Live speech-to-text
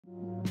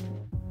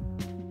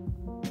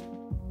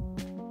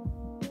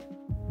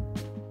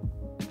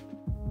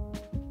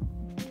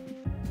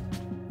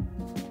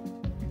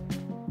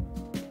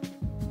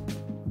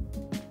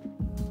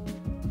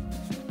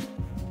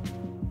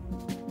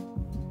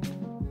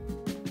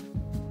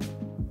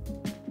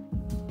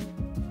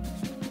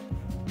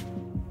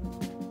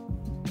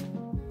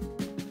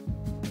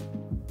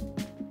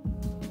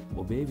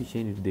ඔබේ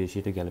විෂය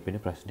නිර්දේශයට ගැලපෙන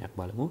ප්‍රශ්නයක්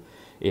බලමු.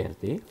 ඒ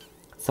අර්ථයේ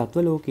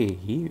සත්ව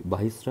ලෝකයේහි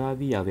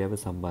බහිස්රාවී අවයව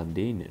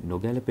සම්බන්ධයෙන්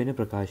නොගැලපෙන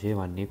ප්‍රකාශය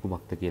වන්නේ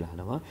කුමක්ද කියලා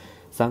අහනවා.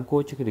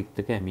 සංකෝචක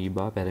රික්තක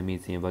ඇමීබා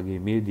පැරමීසියන් වගේ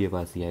මිල්දිය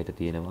වාසියයට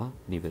තියෙනවා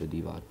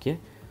නිවැරදි වාක්‍ය.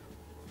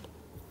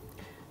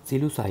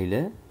 සිලු සෛල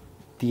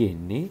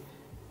තියෙන්නේ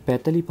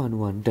පැතලි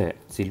පණුවන්ට.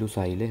 සිලු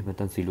සෛල එහෙම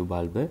නැත්නම් සිලු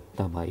බල්බ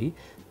තමයි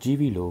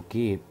ජීවි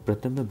ලෝකයේ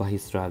ප්‍රථම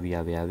බහිස්රාවී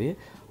අවයවය.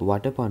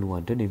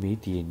 වටපණුවන්ට නෙමෙයි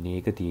තියෙන්නේ.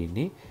 ඒක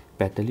තියෙන්නේ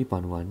පැතලි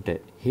පණුවන්ට.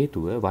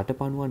 හේතුව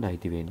වටපණුවන්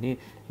අයිති වෙන්නේ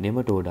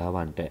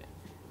නෙමටෝඩාවන්ට.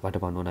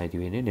 වටපණුවන්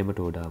අයිති වෙන්නේ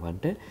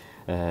නෙමටෝඩාවන්ට.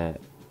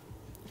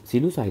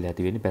 සිලු සෛල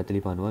ඇති වෙන්නේ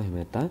පැතලි පණුව එහෙම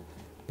නැත්නම්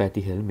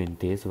පැතිහෙල්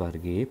මෙන්ටේස්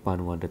වර්ගයේ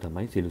පණුවන්ට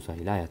තමයි සිලු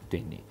සෛල අයත්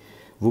වෙන්නේ.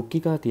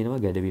 වුක්කිකා තියෙනවා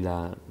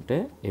ගැඩවිලාන්ට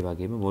ඒ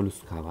වගේම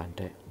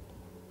මොලුස්කාවන්ට.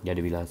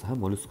 ගැඩවිලා සහ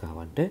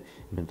මොලුස්කාවන්ට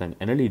නැත්නම්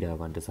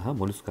ඇනලීඩාවන්ට සහ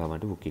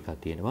මොලුස්කාවන්ට වුක්කිකා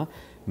තියෙනවා.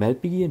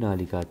 මැල්පිගිය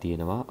නාලිකා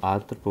තියෙනවා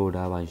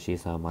ආර්ත්‍රෝපෝඩා වංශයේ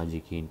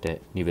සමාජිකයින්ට.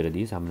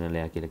 නිවැරදි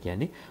සමනලයා කියලා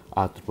කියන්නේ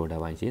ආර්ත්‍රෝපෝඩා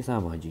වංශයේ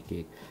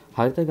සමාජිකයෙක්.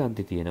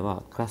 හරිතග්‍රන්ථි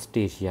තියෙනවා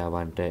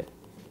ක්‍රස්ටේෂියාවන්ට.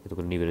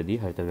 එතකොට නිවැරදි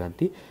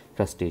හරිතග්‍රන්ථි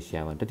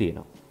ක්‍රස්ටේෂියාවන්ට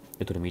තියෙනවා.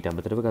 එතකොට මීට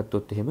අමතරව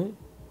ගත්තොත් එහෙම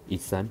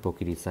ඉස්සන්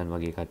පොකිරි ඉස්සන්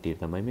වගේ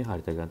කට්ටියට තමයි මේ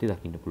හරිතග්‍රන්ථි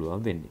දකින්න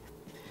පුළුවන් වෙන්නේ.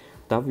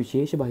 තව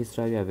විශේෂ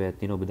බහිස්රාවී අවයවයක්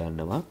තියෙනවා ඔබ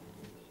දන්නවා.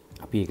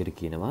 අපි ඒකට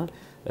කියනවා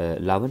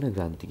ලවණ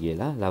ග්‍රන්ථි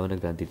කියලා. ලවණ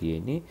ග්‍රන්ථි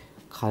තියෙන්නේ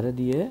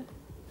කරදිය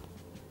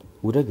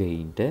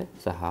උරගයින්ට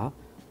සහ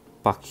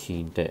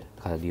පක්ෂීන්ට.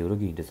 කරදිය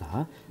උරගයින්ට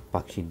සහ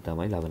පක්ෂීන්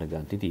තමයි ලවණ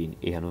ග්‍රන්ථි තියෙන්නේ.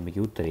 ඒ අනුව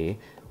මේකේ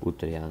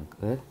උත්තරේ අංක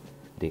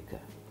 2.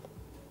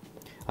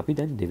 අපි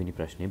දැන් දෙවෙනි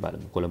ප්‍රශ්නේ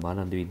බලමු. කොළඹ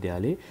ආනන්ද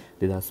විද්‍යාලයේ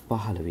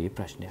 2015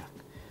 ප්‍රශ්නයක්.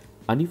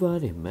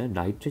 අනිවාර්යයෙන්ම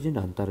නයිට්‍රජන්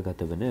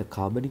අන්තර්ගත වන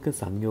කාබනික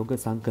සංයෝග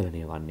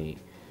සංකලනය වන්නේ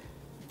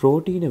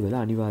ප්‍රෝටීන වල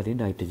අනිවාර්යෙන්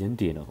නයිට්‍රජන්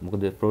තියෙනවා.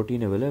 මොකද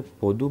ප්‍රෝටීන වල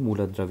පොදු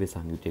මූලද්‍රව්‍ය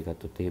සංයුතිය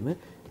ගත්තොත් එහෙම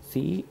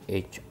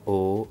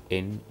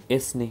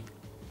CHONS නේ.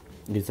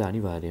 නිසා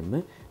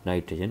අනිවාර්යෙන්ම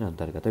නයිට්‍රජන්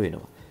අන්තර්ගත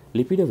වෙනවා.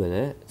 ලිපිඩ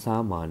වල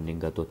සාමාන්‍යයෙන්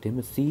ගත්තොත්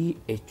එහෙම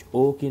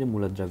CHO කියන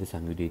මූලද්‍රව්‍ය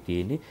සංයුතිය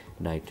තියෙන්නේ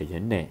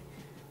නයිට්‍රජන් නැහැ.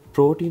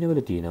 ප්‍රෝටීන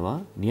වල තියෙනවා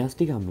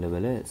න්‍යෂ්ටික අම්ල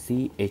වල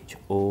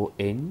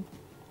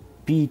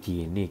CHONP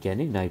තියෙන්නේ. ඒ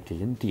කියන්නේ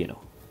නයිට්‍රජන්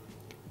තියෙනවා.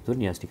 ඒක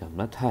න්‍යෂ්ටික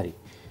අම්ලත් හරි.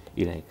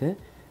 ඊළඟ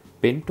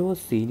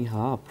පෙන්ටෝස් සීනි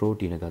හා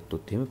ප්‍රෝටීන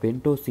ගත්තොත් එහෙම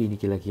පෙන්ටෝස් සීනි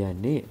කියලා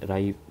කියන්නේ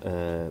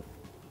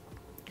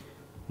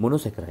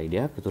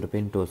මොනොසැකරයිඩයක්. ඒතර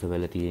පෙන්ටෝස්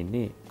වල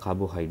තියෙන්නේ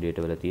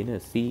කාබෝහයිඩ්‍රේට් වල තියෙන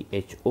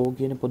CHO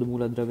කියන පොදු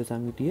මූලද්‍රව්‍ය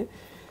සංයුතිය.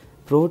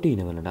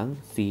 ප්‍රෝටීන වල නම්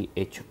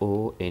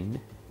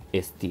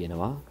CHONS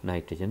තියෙනවා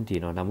නයිට්‍රජන්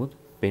තියෙනවා. නමුත්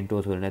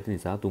පෙන්ටෝස් වල නැති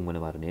නිසා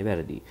තුන්වන වර්ණය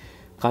වැරදි.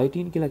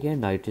 කයිටින් කියලා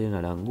කියන්නේ නයිට්‍රජන්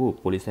අඩංගු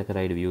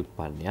පොලිසැකරයිඩ්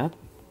ව්‍යුත්පන්නයක්.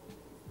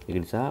 ඒක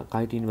නිසා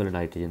කයිටින් වල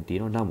නයිට්‍රජන්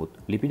තියෙනවා. නමුත්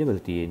ලිපිඩ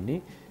වල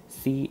තියෙන්නේ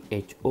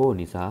CHO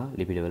නිසා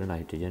ලිපිඩ වල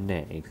නයිට්‍රජන්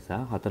නැහැ. ඒ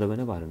නිසා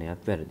හතරවන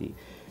වර්ණයත් වැරදි.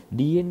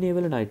 DNA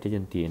වල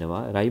නයිට්‍රජන්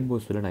තියෙනවා.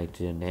 රයිබෝස් වල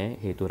නයිට්‍රජන් නැහැ.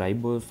 හේතුව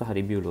රයිබෝස් සහ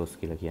රිබියුලෝස්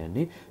කියලා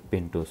කියන්නේ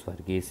පෙන්ටෝස්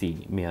වර්ගයේ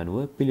සීනි. මේ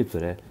අනුව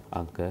පිළිතුර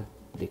අංක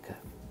 2.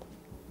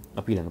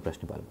 අපි ඊළඟ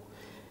ප්‍රශ්නේ බලමු.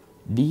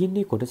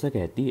 DNA කොටසක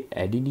ඇති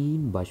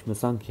ඇඩිනීන් භෂ්ම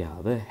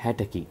සංඛ්‍යාව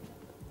 60කි.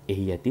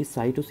 එහි ඇති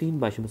සයිටෝසින්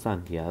භෂ්ම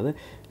සංඛ්‍යාව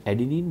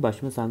ඇඩිනීන්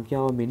භෂ්ම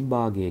සංඛ්‍යාව මෙන්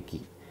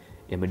භාගයකි.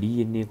 එම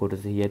DNA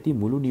කොටසෙහි ඇති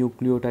මුළු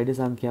නියුක්ලියෝටයිඩ්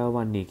සංඛ්‍යාව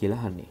වන්නේ කියලා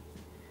අහන්නේ.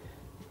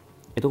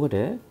 එතකොට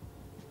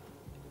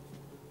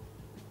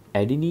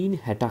ඇඩිනීන්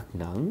 60ක්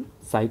නම්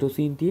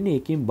සයිටෝසින් තියෙන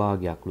එකකින්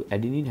භාගයක්ලු.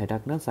 ඇඩිනීන්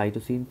 60ක් නම්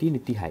සයිටෝසින්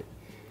තියෙන 30යි.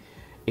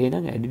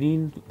 එහෙනම්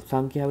ඇඩිනීන්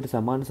සංඛ්‍යාවට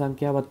සමාන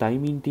සංඛ්‍යාවක්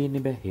තයිමින්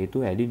තියෙන්නේ බෑ.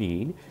 හේතුව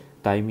ඇඩිනීන්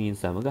තයිමින්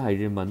සමග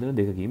හයිඩ්‍රජන් බන්ධන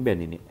දෙකකින්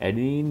බැඳෙන්නේ.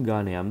 ඇඩිනීන්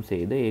ගාන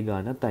යම්සේද ඒ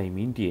ගාන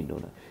තයිමින් තියෙන්න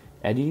ඕන.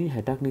 ඇඩිනීන්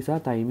 60ක්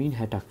නිසා තයිමින්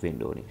 60ක්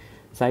වෙන්න ඕනේ.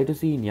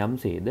 සයිටෝසින්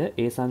යම්සේද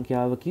ඒ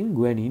සංඛ්‍යාවකින්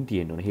ගුවැනින්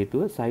තියෙන්න ඕනේ.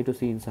 හේතුව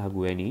සයිටෝසින් සහ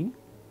ගුවැනින්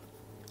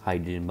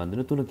හයිඩ්‍රජන්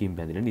බන්ධන තුනකින්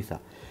බැඳෙන නිසා.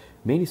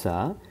 මේ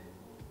නිසා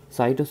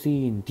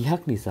සයිටෝසින්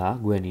 30ක් නිසා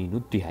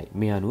ගුවැනිනුත් 30යි.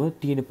 මේ අනුව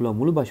තියෙන පුළුවන්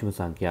මුළු භෂ්ම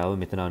සංඛ්‍යාව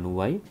මෙතන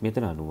 90යි,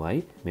 මෙතන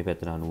 90යි, මේ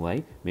පැත්තට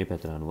 90යි, මේ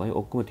පැත්තට 90යි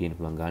ඔක්කොම තියෙන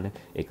පුළුවන් ගාන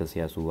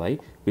 180යි.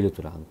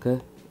 පිළිතුර අංක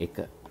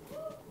 1.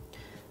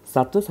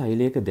 සත්ව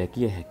සෛලයක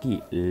දැකිය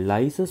හැකි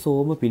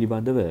ලයිසෝම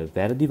පිළිබඳව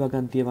වැරදි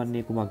වගන්තිය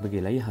වන්නේ කුමක්ද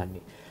කියලා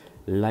අහන්නේ.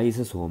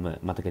 ලයිසෝම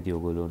මතක ඇති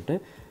ඔයගොල්ලන්ට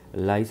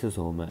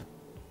ලයිසෝම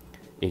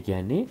ඒ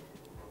කියන්නේ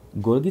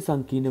ගොල්ගි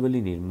සංකීර්ණ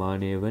වලින්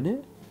නිර්මාණය වන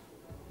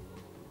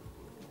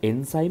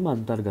එන්සයිම්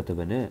අන්තර්ගත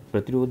වන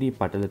ප්‍රතිරෝධී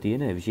පටල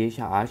තියෙන විශේෂ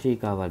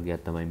ආශේකා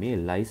වර්ගයක් තමයි මේ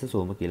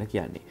ලයිසෝම කියලා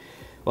කියන්නේ.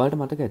 ඔයාලට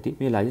මතක ඇති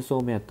මේ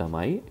ලයිසෝමයක්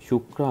තමයි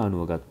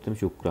ශුක්‍රාණුව ගත්තම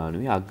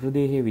ශුක්‍රාණුවේ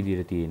අග්‍රදේහයේ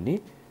විදිහට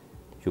තියෙන්නේ.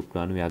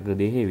 ශුක්‍රාණුවේ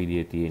අග්‍රදේහයේ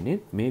විදිහට තියෙන්නේ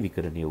මේ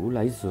විකරණීය වූ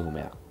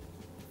ලයිසෝමයක්.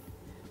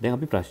 දැන්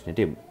අපි ප්‍රශ්නෙට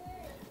එමු.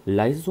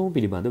 ලයිසෝම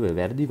පිළිබඳව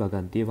වැරදි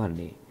වගන්තිය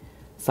වන්නේ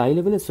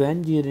සෛලවල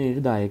ස්වයං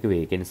ජීර්ණයට දායක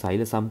වේ. කියන්නේ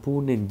සෛල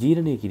සම්පූර්ණයෙන්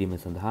ජීර්ණය කිරීම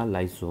සඳහා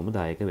ලයිසෝම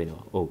දායක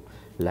වෙනවා. ඔව්.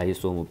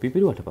 ලයිසෝම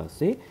පිපිරුවට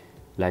පස්සේ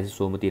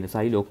ලයිසෝම තියෙන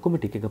සෛල ඔක්කොම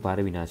ටික එකපාර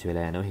විනාශ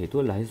වෙලා යනවා.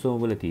 හේතුව ලයිසෝම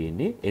වල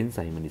තියෙන්නේ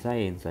එන්සයිම් නිසා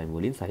ඒ එන්සයිම්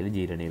වලින් සෛල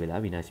ජීර්ණය වෙලා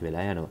විනාශ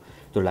වෙලා යනවා.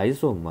 ඒතකොට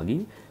ලයිසෝම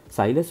මගින්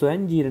සෛල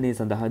ස්වයං ජීර්ණය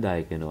සඳහා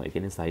දායක වෙනවා. ඒ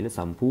කියන්නේ සෛල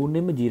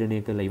සම්පූර්ණයෙන්ම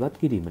ජීර්ණය කරලා ඉවත්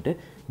කිරීමට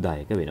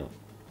දායක වෙනවා.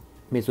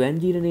 මේ ස්වයං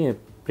ජීර්ණය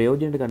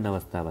ප්‍රයෝජනට ගන්න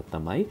අවස්ථාවක්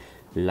තමයි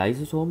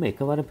ලයිසෝම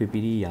එකවර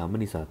පිපිරී යාම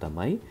නිසා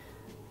තමයි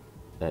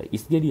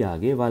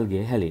ඉස්ගෙඩියාගේ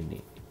වල්ගය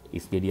හැලෙන්නේ.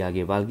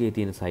 ඉස්ගෙඩියාගේ වල්ගයේ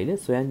තියෙන සෛල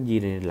ස්වයං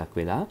ජීර්ණයට ලක්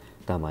වෙලා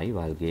තමයි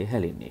වල්ගය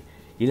හැලෙන්නේ.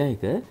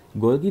 ඊළඟ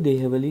ගොල්ගි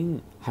දේහවලින්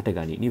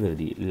හටගනි.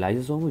 නිවැරදි.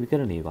 ලයිසෝම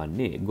විකරණය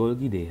වන්නේ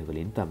ගොල්ගි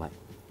දේහවලින් තමයි.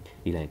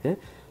 ඊළඟ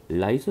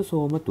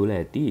ලයිසෝසෝම තුල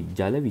ඇති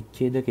ජල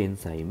විච්ඡේදක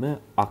එන්සයිම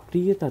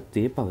අක්‍රීය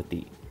තත්ත්වයේ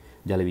පවතී.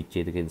 ජල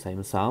විච්ඡේදක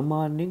එන්සයිම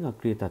සාමාන්‍යයෙන්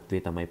අක්‍රීය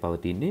තත්ත්වයේ තමයි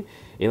පවතින්නේ.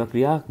 ඒවා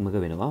ක්‍රියාත්මක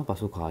වෙනවා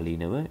පසු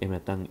කාලීනව. එහෙම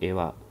නැත්නම්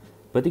ඒවා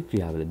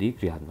ප්‍රතික්‍රියාවලදී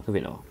ක්‍රියාත්මක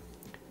වෙනවා.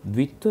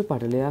 ද්විත්ව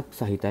පටලයක්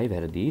සහිතයි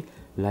වැරදි.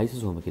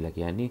 ලයිසෝසෝම කියලා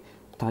කියන්නේ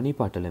තනි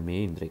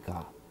පටලමේ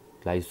ඉන්ද්‍රිකා.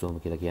 ලයිසෝම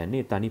කියලා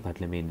කියන්නේ තනි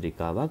පටලමේ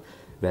ඉන්ද්‍රිකාවක්.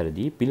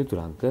 වැරදි.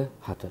 පිළිතුරු අංක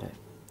 4.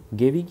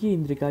 ගෙවි ගිය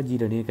ඉන්ද්‍රිකා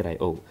ජීර්ණය කරයි.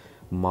 ඔව්.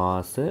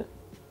 මාස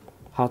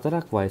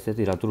 4ක් වයස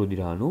ඇති රතු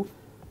රුධිරාණු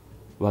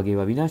වගේ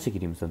ඒවා විනාශ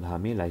කිරීම සඳහා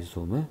මේ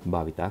ලයිසෝම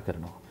භාවිතා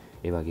කරනවා.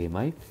 ඒ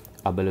වගේමයි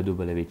අබල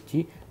දුබල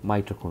වෙච්චි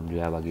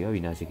මයිටොකොන්ඩ්‍රියා වගේ ඒවා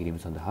විනාශ කිරීම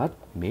සඳහා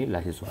මේ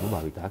ලයිසෝම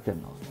භාවිතා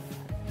කරනවා.